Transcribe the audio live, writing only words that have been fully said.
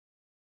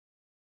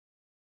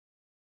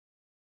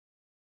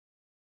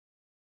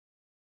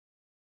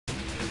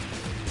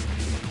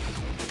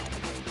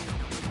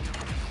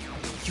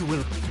you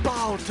will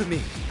bow to me.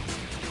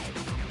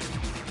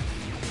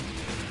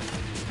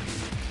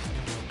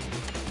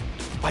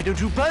 Why don't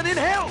you burn in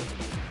hell?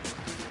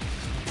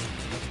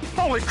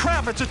 Holy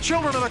crap, it's the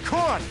children of the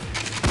court!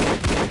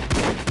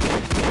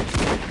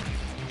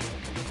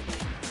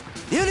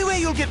 The only way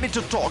you'll get me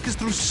to talk is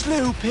through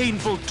slow,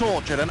 painful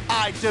torture, and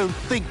I don't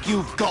think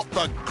you've got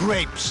the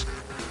grapes.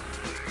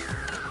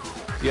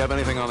 You have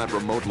anything on that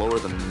remote lower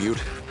than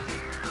mute?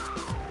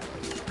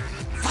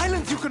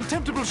 Silence, you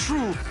contemptible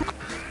shrew!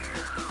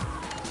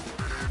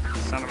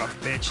 Son of a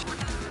bitch.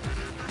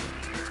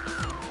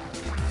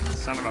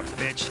 Son of a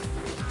bitch.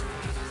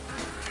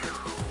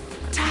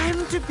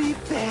 Time to be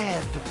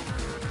fed.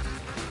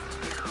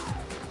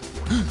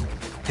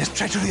 There's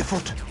treachery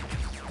afoot.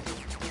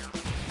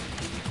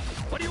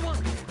 What do you want?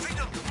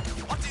 Freedom!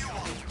 What do you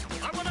want?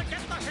 I want to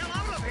get the hell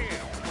out of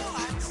here!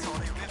 Oh, I'm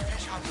sorry, we're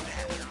fish out of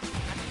there.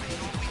 And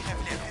all we have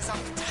left is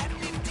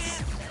untimely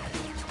death.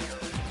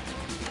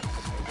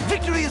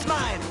 Victory is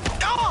mine!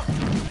 Oh!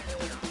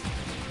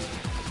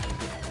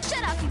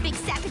 Shut up, you big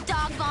sack of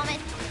dog vomit!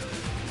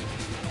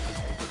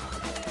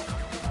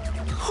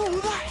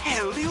 Who the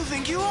hell do you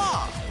think you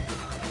are?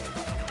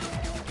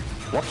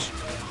 What?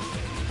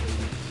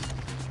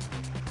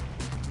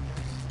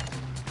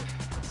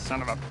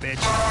 Son of a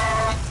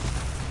bitch.